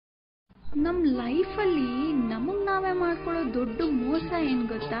ನಮ್ ಲೈಫ್ ಅಲ್ಲಿ ನಮಗ್ ನಾವೇ ಮಾಡ್ಕೊಳ್ಳೋ ದೊಡ್ಡ ಮೋಸ ಏನ್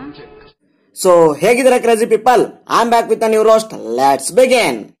ಗೊತ್ತಾ? So ಹೇಗಿದ್ರೆ crazy people, I am back with a new roast. Let's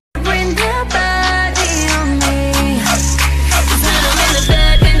begin.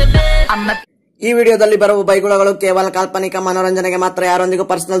 ಈ ವಿಡಿಯೋದಲ್ಲಿ ಬರುವ ಬೈಗುಳಗಳು ಕೇವಲ ಕಾಲ್ಪನಿಕ ಮನೋರಂಜನೆಗೆ ಮಾತ್ರ. ಯಾರೊಂದಿಗೂ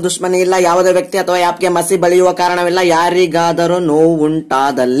ಪರ್ಸನಲ್ ದುಶ್ಮನಿ ಇಲ್ಲ. ಯಾವುದೇ ವ್ಯಕ್ತಿ ಅಥವಾ ಆಪ್ಗೆ ಮಸಿ ಬಳಿಯುವ ಕಾರಣವಿಲ್ಲ. ಯಾರಿಗಾದರೂ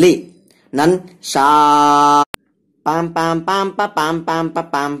ನೋವುಂಟಾದಲ್ಲಿ ನನ್ Shah ಪಾಂ ಪಾಂ ಪಾಂ ಪಾಂ ಪಾಂ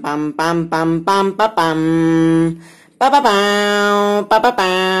ಪಾಂ ಪಾಂ ಪಾಂ ಪಾಂ ಪಾಂ ಪಾಂ ಪಾಂ.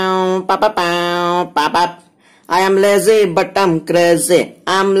 I am lazy but I'm crazy.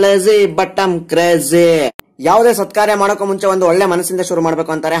 I'm lazy but I'm crazy. ಯಾವುದೇ ಸತ್ಕಾರ್ಯ ಮಾಡೋಕೆ ಮುಂಚೆ ಒಂದು ಒಳ್ಳೆ ಮನಸ್ಸಿಂದ ಶುರು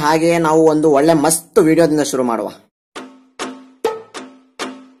ಮಾಡಬೇಕು ಅಂತಾರೆ. ಹಾಗೆಯೇ ನಾವು ಒಂದು ಒಳ್ಳೆ ಮಸ್ತ್ ವಿಡಿಯೋದಿಂದ ಶುರು ಮಾಡುವ.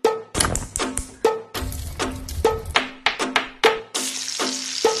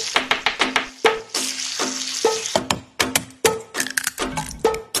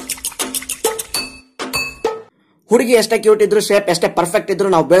 ಹುಡುಗಿ ಎಷ್ಟೇ ಕ್ಯೂಟ್ ಇದ್ರು, ಶೇಪ್ ಎಷ್ಟೇ ಪರ್ಫೆಕ್ಟ್ ಇದ್ರು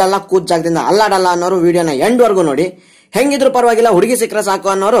ನಾವು ಬೀಳಲ್ಲ, ಕೂತ್ ಜಾಗದಿಂದ ಅಲ್ಲಾಡಲ್ಲ ಅನ್ನೋರು ವಿಡಿಯೋನ ಎಂಡ್ ವರ್ಗು ನೋಡಿ. ಹೆಂಗಿದ್ರು ಪರವಾಗಿಲ್ಲ, ಹುಡುಗಿ ಸಿಕ್ಕರೆ ಸಾಕು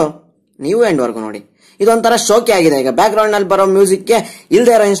ಅನ್ನೋರು ನೀವು ಎಂಡ್ ವರ್ಗು ನೋಡಿ. ಇದೊಂಥರ ಶೋಕಿ ಆಗಿದೆ. ಈಗ ಬ್ಯಾಕ್ ಗ್ರೌಂಡ್ ನಲ್ಲಿ ಬರೋ ಮ್ಯೂಸಿಕ್ ಗೆ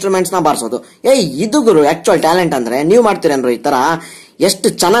ಇಲ್ದೇ ಇರೋ ಇನ್ಸ್ಟ್ರೂಮೆಂಟ್ಸ್ ನ ಬಾರಿಸೋದು. ಇದು ಗುರು ಆಕ್ಚುಯಲ್ ಟ್ಯಾಲೆಂಟ್ ಅಂದ್ರೆ. ನೀವು ಮಾಡ್ತೀರೇನ್ರು ಈ ತರ? ಎಷ್ಟು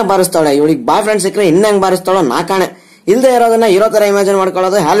ಚೆನ್ನಾಗಿ ಬಾರಿಸ್ತಾಳೆ ಇವಳಿಗೆ. ಬಾಯ್ ಫ್ರೆಂಡ್ ಸಿಕ್ಕರೆ ಇನ್ನಂಗ್ ಬಾರಿಸ್ತಾಳೋ ನಾಕಾಣೆ. ಇಲ್ದೇ ಇರೋದನ್ನ ಇರೋ ತರ ಇಮ್ಯಾಜಿನ್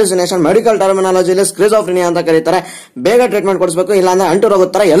ಮಾಡ್ಕೊಳ್ಳೋದು ಹ್ಯಾಲುಸಿನೇಷನ್. ಮೆಡಿಕಲ್ ಟರ್ಮಿನಾಲಜಿಲಿ ಸ್ಕ್ರಿಜೋಫ್ರಿನಿಯಾ ಅಂತ ಕರೀತಾರೆ. ಬೇಗ ಟ್ರೀಟ್ಮೆಂಟ್ ಕೊಡಿಸಬೇಕು, ಇಲ್ಲಾಂದ್ರೆ ಅಂಟು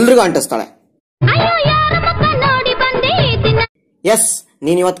ರೋಗದ ತರ ಎಲ್ರಿಗೂ ಅಂಟಿಸ್ತಾಳೆ. ಎಸ್,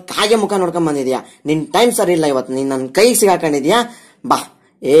 ನೀನ್ ಇವತ್ ಕಾಗೆ ಮುಖ ನೋಡ್ಕೊಂಡ್ ಬಂದಿದ್ಯಾ. ನಿನ್ ಟೈಮ್ ಸರಿ ಇಲ್ಲ ಇವತ್ತು. ನೀನ್ ನನ್ ಕೈಗೆ ಸಿಗಾಕೊಂಡಿದ್ಯಾ. ಬಾ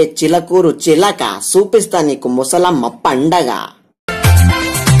ಏ ಚಿಲಕೂರು ಚಿಲಕ ಸೂಪಿಸ್ತಾ ನೀಕು ಮುಸಲಮ್ಮ ಪಂಡಗ.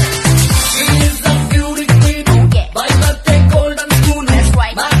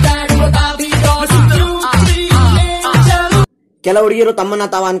 ಕೆಲ ಹುಡುಗಿರು ತಮ್ಮನ್ನ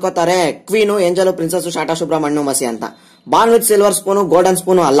ತಾವ ಅನ್ಕೋತಾರೆ ಕ್ವೀನು, ಏಂಜಲು, ಪ್ರಿನ್ಸಸ್, ಶಾಟಾ ಸುಬ್ರಹ್ಮಣ್ಯ ಮಸಿ ಅಂತ. ಬಾನ್ with silver spoon, golden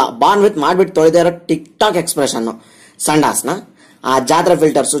spoon ಅಲ್ಲ. ಬಾನ್ ವಿತ್ ಮಾಡ್ಬಿಟ್ಟು ತೊಳೆದೇ ಇರೋ ಟಿಕ್ ಟಾಕ್ ಎಕ್ಸ್ಪ್ರೆಷನ್, ಸಂಡಾಸ್ನ, ಆ ಜಾತ್ರೆ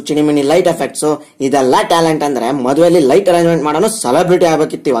ಫಿಲ್ಟರ್ಸ್, ಚಿಣಿಮಿನಿ ಲೈಟ್ ಎಫೆಕ್ಟ್ಸ್, ಇದೆಲ್ಲ ಟ್ಯಾಲೆಂಟ್ ಅಂದ್ರೆ ಮದುವೆಯಲ್ಲಿ ಲೈಟ್ ಅರೇಂಜ್ಮೆಂಟ್ ಮಾಡೋನು ಸೆಲೆಬ್ರಿಟಿ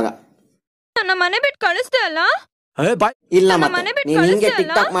ಆಗ್ಬೇಕಿತ್ತು ಇವಾಗ. ಮನೆ ಬಿಟ್ಟು ಕಳಿಸ್ದೆ ಅಲ್ಲ? ಇಲ್ಲ, ಮತ್ತೆ ನೀನ್ ಹಿಂಗೆ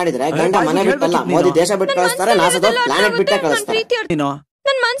ಟಿಕ್ ಟಾಕ್ ಮಾಡಿದ್ರೆ ಗಂಡ ಮನೆ ಬಿಟ್ಟಲ್ಲ, ಮೋದಿ ದೇಶ ಬಿಟ್ಟು ಕಳಿಸ್ತಾರೆ, ನಾಸದ ಪ್ಲಾನೆಟ್ ಬಿಟ್ಟೆ ಕಳಿಸ್ತಾರೆ.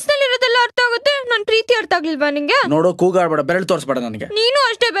 ನನ್ ಮನ್ಸಲ್ಲಿ ಇರೋದೆಲ್ಲ ಅರ್ಥ ಆಗುತ್ತೆ, ನನ್ ಪ್ರೀತಿ ಅರ್ಥ ಆಗ್ಲಿಲ್ವಾ ನಿಂಗೆ? ನೋಡು, ಕೂಗಾಡ್ಬೇಡ, ಬೆರಳು ತೋರಿಸ್ಬೇಡ ನನಗೆ. ನೀನು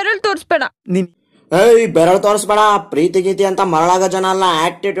ಅಷ್ಟೇ, ಬೆರಳು ತೋರಿಸ್ಬೇಡ. ಏಯ್, ಬೆರಳು ತೋರಿಸ್ಬೇಡ. ಪ್ರೀತಿ ಗೀತಿ ಅಂತ ಮರಳಾಗ ಜನ ಅಲ್ಲ.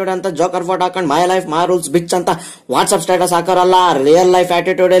 ಆಟಿಟ್ಯೂಡ್ ಅಂತ ಜೋಕರ್ ಫೋಟೋ ಹಾಕೊಂಡ್ ಮೈ ಲೈಫ್ ಮೈ ರೂಲ್ಸ್ ಬಿಚ್ ಅಂತ WhatsApp status ಹಾಕೋರಲ್ಲ. Real life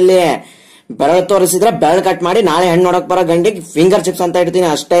attitude ಅಲ್ಲಿ ಬೆರಳು ತೋರಿಸಿದ್ರೆ ಬೆರಳು ಕಟ್ ಮಾಡಿ ನಾಳೆ ಹೆಣ್ಣು ನೋಡಕ್ ಬರೋ ಗಂಡಿಗೆ ಫಿಂಗರ್ ಚಿಪ್ಸ್ ಅಂತ ಇಡ್ತೀನಿ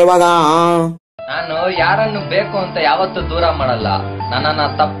ಅಷ್ಟೇ. ಇವಾಗ ನಾನು ಯಾರನ್ನು ಬೇಕು ಅಂತ ಯಾವತ್ತೂ ದೂರ ಮಾಡಲ್ಲ. ನನ್ನನ್ನ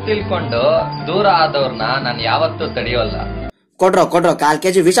ತಪ್ಪು ತಿಳ್ಕೊಂಡು ದೂರ ಆದವ್ರನ್ನ ನಾನು ಯಾವತ್ತೂ ತಡೆಯೋಲ್ಲ. ಕೊಡ್ರೋ 1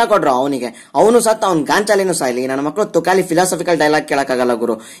 kg ವಿಷ ಕೊಡ್ರೋ ಅವನಿಗೆ. ಅವನು ಸತ್ತ, ಅವ್ನ್ ಗಾಂಚಾಲಿನೂ ಸಾಯ್ಲಿ. ನನ್ನ ಮಕ್ಕಳು ತುಕಾಲಿ ಫಿಲಾಸಫಿಕಲ್ ಡೈಲಾಗ್ ಕೇಳಕ್ಕಾಗಲ್ಲ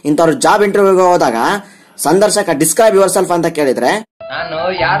ಗುರು. ಇಂಥವ್ರು ಜಾಬ್ ಇಂಟರ್ವ್ಯೂಗೆ ಹೋದಾಗ ಸಂದರ್ಶಕ ಡಿಸ್ಕ್ರೈಬ್ ಯುವರ್ ಸೆಲ್ಫ್ ಅಂತ ಕೇಳಿದ್ರೆ, ನಾನು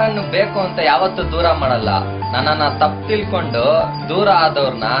ಯಾರನ್ನು ಬೇಕು ಅಂತ ಯಾವತ್ತೂ ದೂರ ಮಾಡಲ್ಲ. ನನ್ನನ್ನ ತಪ್ಪು ತಿಳ್ಕೊಂಡು ದೂರ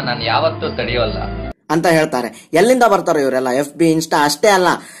ಆದವ್ರನ್ನ ನಾನು ಯಾವತ್ತೂ ತಡೆಯೋಲ್ಲ ಅಂತ ಹೇಳ್ತಾರೆ. ಎಲ್ಲಿಂದ ಬರ್ತಾರೋ ಇವರೆಲ್ಲ? FB, ಇನ್ಸ್ಟಾ ಅಷ್ಟೇ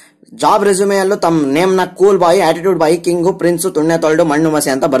ಅಲ್ಲ, ಜಾಬ್ ರೆಸ್ಯೂಮೆಯಲ್ಲೂ ತಮ್ಮ ನೇಮ್ ನ ಕೂಲ್ ಬಾಯ್, ಆಟಿಟ್ಯೂಡ್ ಬಾಯ್, ಕಿಂಗು, ಪ್ರಿನ್ಸು, ತುಣ್ಣೆ ತೊಳ್ಡು, ಮಣ್ಣು ಮಸಿ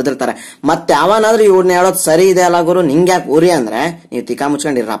ಅಂತ ಬರ್ದಿರ್ತಾರೆ. ಮತ್ತೆ ಅವನಾದ್ರೂ ಇವ್ರನ್ನ ಹೇಳೋದು ಸರಿ ಇದೆ ಅಲ್ಲ ಗುರು, ನಿಂಗ್ಯಾಕ್ ಊರಿ ಅಂದ್ರೆ ನೀವು ತಿಕಾ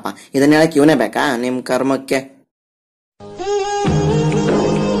ಮುಚ್ಕೊಂಡಿರಪ್ಪ. ಇದನ್ನ ಹೇಳಕ್ ಇವನೇ ಬೇಕಾ ನಿಮ್ ಕರ್ಮಕ್ಕೆ?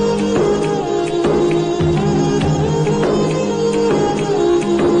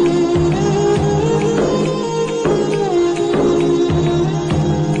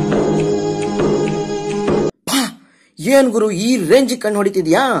 ಏನ್ ಗುರು ಈ ರೇಂಜ್ ಕಣ್ಣು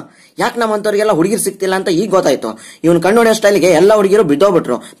ಹೊಡಿತಿದ್ಯಾ? ಯಾಕೆ ನಮ್ಮಂತವ್ರಿಗೆಲ್ಲ ಹುಡುಗಿರು ಸಿಕ್ತಿಲ್ಲ ಅಂತ ಈಗ ಗೊತ್ತಾಯ್ತು. ಇವನ್ ಕಣ್ಣು ಹೊಡೆಯೋ ಸ್ಟೈಲ್ಗೆ ಎಲ್ಲ ಹುಡುಗಿರು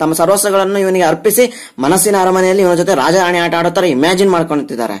ಬಿದ್ದೋಗ್ಬಿಟ್ರು. ತಮ್ಮ ಸರ್ವಸ್ವಗಳನ್ನು ಇವನಿಗೆ ಅರ್ಪಿಸಿ ಮನಸ್ಸಿನ ಅರಮನೆಯಲ್ಲಿ ಇವನ ಜೊತೆ ರಾಜರಾಣಿ ಆಟ ಆಡೋ ತರ ಇಮ್ಯಾಜಿನ್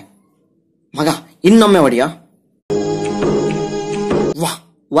ಮಾಡ್ಕೊಂತಿದ್ದಾರೆ. ಮಗ ಇನ್ನೊಮ್ಮೆ ಹೊಡಿಯೋ. ವಾ,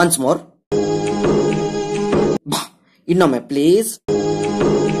 ಒನ್ಸ್ ಮೋರ್. ಬಾ ಇನ್ನೊಮ್ಮೆ ಪ್ಲೀಸ್.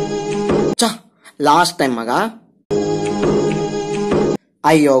 ಲಾಸ್ಟ್ ಟೈಮ್ ಮಗ.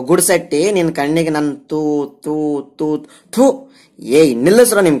 ಅಯ್ಯೋ ಗುಡ್ಸೆಟ್ಟಿ, ನಿನ್ ಕಣ್ಣಿಗೆ ನನ್ ತೂ ತೂ ತೂ ಥೂ. ಏಯ್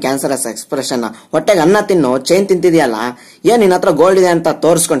ನಿಲ್ಲಿಸ್ರೋ ನಿಮ್ ಕ್ಯಾನ್ಸರಸ್ ಎಕ್ಸ್ಪ್ರೆಷನ್. ಹೊಟ್ಟೆಗೆ ಅನ್ನ ತಿನ್ನು, ಚೈನ್ ತಿಂತಿದ್ಯಲ್ಲ. ಏನ್ ನಿನ್ನ ಹತ್ರ ಗೋಲ್ಡ್ ಇದೆ ಅಂತ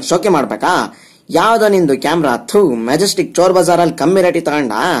ತೋರಿಸ್ಕೊಂಡು ಶೋಕಿ ಮಾಡ್ಬೇಕಾ? ಯಾವ್ದೋ ನಿಂದು ಕ್ಯಾಮ್ರಾ? ಥೂ, ಮೆಜೆಸ್ಟಿಕ್ ಚೋರ್ ಬಜಾರ್ ಅಲ್ಲಿ ಕಮ್ಮಿ ರೇಟಿ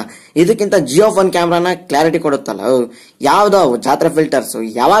ತಗೊಂಡ. ಇದಕ್ಕಿಂತ ಜಿಯೋ ಫೋನ್ ಕ್ಯಾಮ್ರಾನ ಕ್ಲಾರಿಟಿ ಕೊಡುತ್ತಲ್ಲ. ಯಾವ್ದೋ ಜಾತ್ರೆ ಫಿಲ್ಟರ್ಸ್.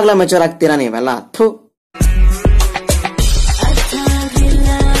 ಯಾವಾಗ್ಲೂ ಮೆಚೂರ್ ಆಗ್ತೀರಾ ನೀವೆಲ್ಲ? ಥೂ.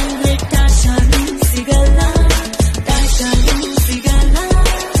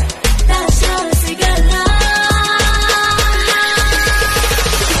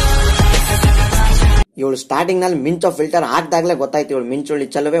 ಇವಳು ಸ್ಟಾರ್ಟಿಂಗ್ ನಲ್ಲಿ ಮಿಂಚೋ ಫಿಲ್ಟರ್ ಹಾಕ್ದಾಗ್ಲೇ ಗೊತ್ತಾಯ್ತು ಇವಳು ಮಿಂಚುಳ್ಳಿ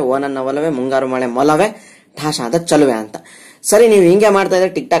ಚಲುವೆ, ಓನನ್ನ ಒಲವೆ, ಮುಂಗಾರು ಮಳೆ ಮೊಲವೆ, ಠಾಶಾ ಅದ ಚಲುವೆ ಅಂತ. ಸರಿ, ನೀವು ಹಿಂಗೆ ಮಾಡ್ತಾ ಇದ್ರೆ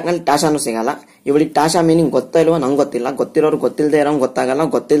ಟಿಕ್ ಟಾಕ್ ನಲ್ಲಿ ಟಾಶಾನು ಸಿಗಲ್ಲ. ಇವಳಿಗೆ ಟಾಶಾ ಮೀನಿಂಗ್ ಗೊತ್ತಾ ಇಲ್ವೋ ನಂಗೆ ಗೊತ್ತಿಲ್ಲ. ಗೊತ್ತಿರೋರು ಗೊತ್ತಿಲ್ಲದೆ ಇರೋಂಗ್ ಗೊತ್ತಾಗಲ್ಲ,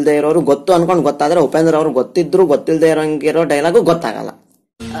 ಗೊತ್ತಿಲ್ಲದೆ ಇರೋರು ಗೊತ್ತು ಅನ್ಕೊಂಡ್ ಗೊತ್ತಾದ್ರೆ ಉಪೇಂದ್ರ ಅವ್ರು ಗೊತ್ತಿದ್ರು ಗೊತ್ತಿಲ್ಲದೆ ಇರೋಂಗಿರೋ ಡೈಲಾಗು ಗೊತ್ತಾಗಲ್ಲ.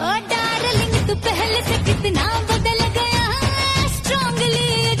 तू पहले से कितना बदल गया, स्ट्रांगली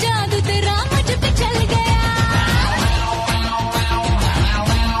जादू तेरा मुझ पे चल गया.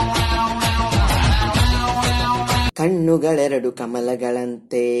 ಕಣ್ಣುಗಳೆರಡು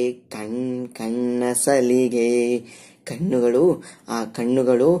ಕಮಲಗಳಂತೆ ಕಣ್ಣ ಸಲಿಗೆ, ಕಣ್ಣುಗಳು ಆ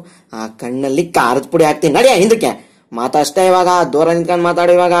ಕಣ್ಣಲ್ಲಿ ಖಾರದ ಪುಡಿ ಹಾಕ್ತೀನಿ ನಡಿಯ ಹಿಂದಕ್ಕೆ. ಮಾತಷ್ಟೇ ಇವಾಗ ದೂರ ನಿಂತ್ಕೊಂಡು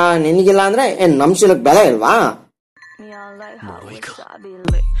ಮಾತಾಡು. ಇವಾಗ ನಿನಗಿಲ್ಲ ಅಂದ್ರೆ ಏನ್ ನಮ್ ಶಿಲಕ್ ಬೆಲೆ ಇಲ್ವಾ?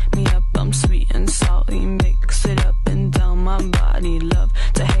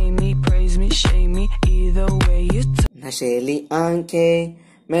 ನಶೇಲಿ ಆಂಖೆ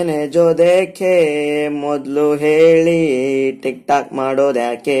ಮೆನೆ ಜೋ ದೇಖೆ, ಮೊದ್ಲು ಹೇಳಿ ಟಿಕ್ ಟಾಕ್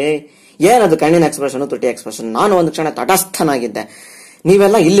ಮಾಡೋದ್ಯಾಕೆ? ಏನದು ಕಣ್ಣಿನ ಎಕ್ಸ್ಪ್ರೆಷನ್, ತುಟಿ ಎಕ್ಸ್ಪ್ರೆಷನ್? ನಾನು ಒಂದು ಕ್ಷಣ ತಟಸ್ಥನಾಗಿದ್ದೆ,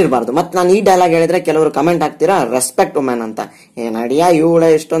 ನೀವೆಲ್ಲ ಇಲ್ಲಿರ್ಬಾರ್ದು. ಮತ್ತೆ ನಾನು ಈ ಡೈಲಾಗ್ ಹೇಳಿದ್ರೆ ಕೆಲವರು ಕಮೆಂಟ್ ಹಾಕ್ತೀರಾ ರೆಸ್ಪೆಕ್ಟ್ ವುಮೆನ್ ಅಂತ. ಏನಡಿಯಾ ಇವಳ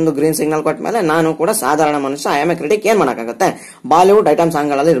ಇಷ್ಟೊಂದು ಗ್ರೀನ್ ಸಿಗ್ನಲ್ ಕೊಟ್ಟ ಮೇಲೆ ನಾನು ಕೂಡ ಸಾಧಾರಣ ಮನುಷ್ಯ, ಐ ಆಮ್ ಎ ಕ್ರಿಟಿಕ್. ಏನ್ ಮಾಡಕ್ಕಾಗತ್ತೆ? ಬಾಲಿವುಡ್ ಐಟಮ್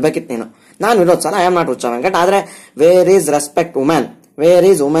ಸಾಂಗ್ಗಳಲ್ಲಿ ಇರ್ಬೇಕಿತ್ತು ನೀನು. ನಾನು ಇರೋದ್ ಸಲ I am not Huccha Venkat. ಆದ್ರೆ where is respect women, where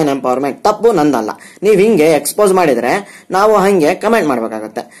is women empowerment? ತಪ್ಪು ನಂದಲ್ಲ. ನೀವ್ ಹಿಂಗೆ ಎಕ್ಸ್ಪೋಸ್ ಮಾಡಿದ್ರೆ ನಾವು ಹಂಗೆ ಕಮೆಂಟ್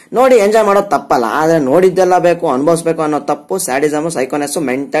ಮಾಡ್ಬೇಕಾಗತ್ತೆ. ನೋಡಿ ಎಂಜಾಯ್ ಮಾಡೋದು ತಪ್ಪಲ್ಲ, ಆದ್ರೆ ನೋಡಿದ್ದೆಲ್ಲ ಬೇಕು ಅನುಭವಿಸ್ಬೇಕು ಅನ್ನೋ ತಪ್ಪು. Sadism, ಸೈಕೋನೆಸ್,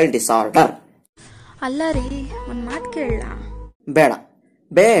 mental disorder. ಅಲ್ಲ ರೀ, ಒಂದ್ ಮಾತ್ ಕೇಳ? ಬೇಡ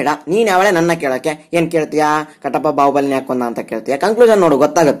ಬೇಡ, ನೀನ್ ಯಾವಳೆ ನನ್ನ ಕೇಳಕ್ಕೆ? ಏನ್ ಕೇಳ್ತೀಯಾ? ಕಟಪ್ಪ ಬಾಹುಬಲಿನ ಯಾಕೊಂದ ಅಂತ ಕೇಳ್ತೀಯಾ? ಕನ್ಕ್ಲೂಷನ್ ನೋಡು,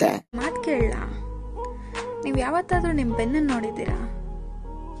 ಗೊತ್ತಾಗುತ್ತೆ. ಮಾತ್ ಕೇಳ? ನೀವ್ ಯಾವತ್ತಾದ್ರೂ ನಿಮ್ ಬೆನ್ನ ನೋಡಿದ್ದೀರಾ?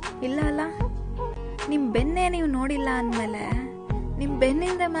 ಇಲ್ಲ ಅಲ್ಲ. ನಿಮ್ ಬೆನ್ನೇ ನೀವು ನೋಡಿಲ್ಲ ಅಂದ್ಮೇಲೆ ನಿಮ್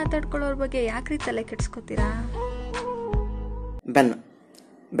ಬೆನ್ನಿಂದ ಮಾತಾಡ್ಕೊಳ್ಳೋರ್ ಬಗ್ಗೆ ಯಾಕ್ರಿ ತಲೆ ಕೆಡ್ಸ್ಕೊತೀರಾ?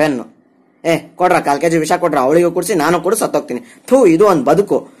 ಬೆನ್ನು ಕೊಡ್ರ 4 kg ವಿಷ ಕೊಡ್ರ, ಅವಳಿಗೂ ಕುಡಿಸಿ ನಾನು ಕೂಡ ಸತ್ತೋಗ್ತೀನಿ. ಥೂ, ಇದು ಒಂದ್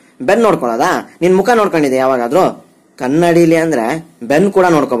ಬದುಕು. ಬೆನ್ ನೋಡ್ಕೊಳ್ಳೋದಾ? ನಿನ್ ಮುಖ ನೋಡ್ಕೊಂಡಿದ್ದೆ ಯಾವಾಗಾದ್ರೂ? ಕನ್ನಡಿಲಿ ಅಂದ್ರೆ ಬೆನ್ ಕೂಡ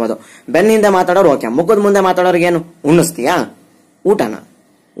ನೋಡ್ಕೋಬಹುದು. ಬೆನ್ನಿಂದ ಮಾತಾಡೋರು ಓಕೆ, ಮುಖದ ಮುಂದೆ ಮಾತಾಡೋರ್ಗೇನು ಉಣ್ಣಿಸ್ತೀಯಾ?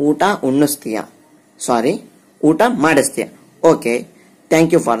 ಊಟ ಉಣ್ಣಿಸ್ತೀಯಾ? ಸಾರಿ, ಊಟ ಮಾಡಿಸ್ತೀಯ. Okay,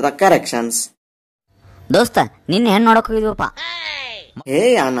 thank you for the corrections. ದೋಸ್ತ, ನಿನ್ನೆ ಹೆಣ್ಣು ನೋಡಕ್ ಹೋಗಿದ್ವಪ್ಪ.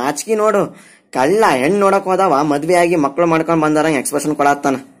 ಆ ನಾಚಿಕೆ ನೋಡು, ಕಳ್ಳ ಹೆಣ್ಣು ನೋಡಕ್ ಹೋದವ ಮದ್ವೆ ಆಗಿ ಮಕ್ಳು ಮಾಡ್ಕೊಂಡ್ ಬಂದಾರ ಎಕ್ಸ್ಪ್ರೆಷನ್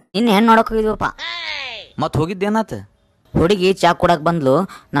ಕೊಡತ್ತಾನ. ನಿನ್ನೆ ಹೆಣ್ಣು ನೋಡಕ್ ಹೋಗಿದ್ವಪ್ಪ. ಮತ್ ಹೋಗಿದ್ದೇನಾತ? ಹುಡುಗಿ ಚಾ ಕುಡಕ್ ಬಂದ್ಲು,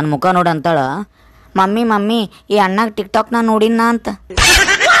 ನನ್ ಮುಖ ನೋಡಿ ಅಂತಾಳ, ಮಮ್ಮಿ ಈ ಅಣ್ಣಾಗ ಟಿಕ್ ಟಾಕ್ ನಾ ನೋಡಿನ ಅಂತ.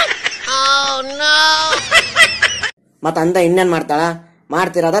 ಮತ್ತ ಅಂದ ಇನ್ನೇನ್ ಮಾಡ್ತಾಳ?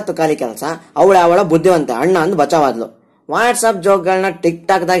 ಮಾಡ್ತಿರೋದ ತುಕಾಲಿ ಕೆಲಸ. ಅವಳ ಬುದ್ಧಿವಂತ, ಅಣ್ಣ ಅಂದ್ ಬಚಾವಾದ್ಲು. ವಾಟ್ಸ್ಆಪ್ ಜೋಕ್ಗಳನ್ನ ಟಿಕ್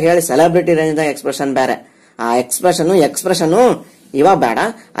ಟಾಕ್ ದಾಗ ಹೇಳಿ ಸೆಲೆಬ್ರಿಟಿ ರೇಂಜ್ ದಾಗ ಎಕ್ಸ್ಪ್ರೆಷನ್ ಬೇರೆ. ಆ ಎಕ್ಸ್ಪ್ರೆಷನ್ ಇವಾಗ ಬೇಡ,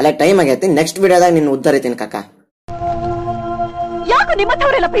 ಅಲ್ಲೇ ಟೈಮ್ ಆಗೈತಿ. ನೆಕ್ಸ್ಟ್ ವಿಡಿಯೋದಾಗ ನಿನ್ನ ಉದ್ದರಿತೀನಿ ಕಾಕ.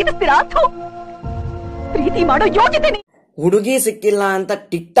 ಹುಡುಗಿ ಸಿಕ್ಕಿಲ್ಲ ಅಂತ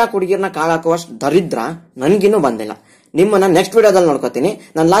ಟಿಕ್ ಟಾಕ್ ಹುಡುಗಿರ್ನ ಕಾಳಾಕುವಷ್ಟು ದರಿದ್ರ ನನ್ಗಿನ್ನೂ ಬಂದಿಲ್ಲ. ನಿಮ್ಮನ್ನ ನೆಕ್ಸ್ಟ್ ವಿಡಿಯೋದಲ್ಲಿ ನೋಡ್ಕೋತೀನಿ.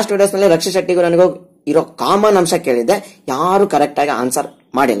 ನಾನು ಲಾಸ್ಟ್ ವಿಡಿಯೋಸ್ ನಲ್ಲಿ ರಕ್ಷಿ ಶೆಟ್ಟಿಗೂ ನನಗೂ ಇರೋ ಕಾಮನ್ ಅಂಶ ಕೇಳಿದ್ದೆ, ಯಾರು ಕರೆಕ್ಟ್ ಆಗಿ ಆನ್ಸರ್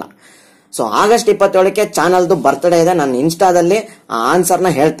ಮಾಡಿಲ್ಲ. ಸೊ ಆಗಸ್ಟ್ 27ಕ್ಕೆ ಚಾನಲ್ದು ಬರ್ತ್ಡೇ ಇದೆ. ನಾನು ಇನ್ಸ್ಟಾದಲ್ಲಿ ಆ ಆನ್ಸರ್ನ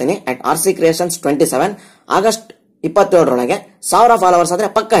ಹೇಳ್ತೀನಿ @RCCreations27. ಆಗಸ್ಟ್ 27ರೊಳಗೆ 1000 ಫಾಲೋವರ್ಸ್ ಆದ್ರೆ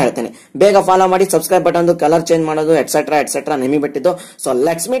ಪಕ್ಕ ಹೇಳ್ತೀನಿ. ಬೇಗ ಫಾಲೋ ಮಾಡಿ, ಸಬ್ಸ್ಕ್ರೈಬ್ ಬಟನ್ ಕಲರ್ ಚೇಂಜ್ ಮಾಡೋದು ಎಟ್ಸೆಟ್ರಾ ನಿಮಗೆ ಬಿಟ್ಟಿದ್ದು. So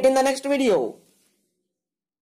let's meet in the next video.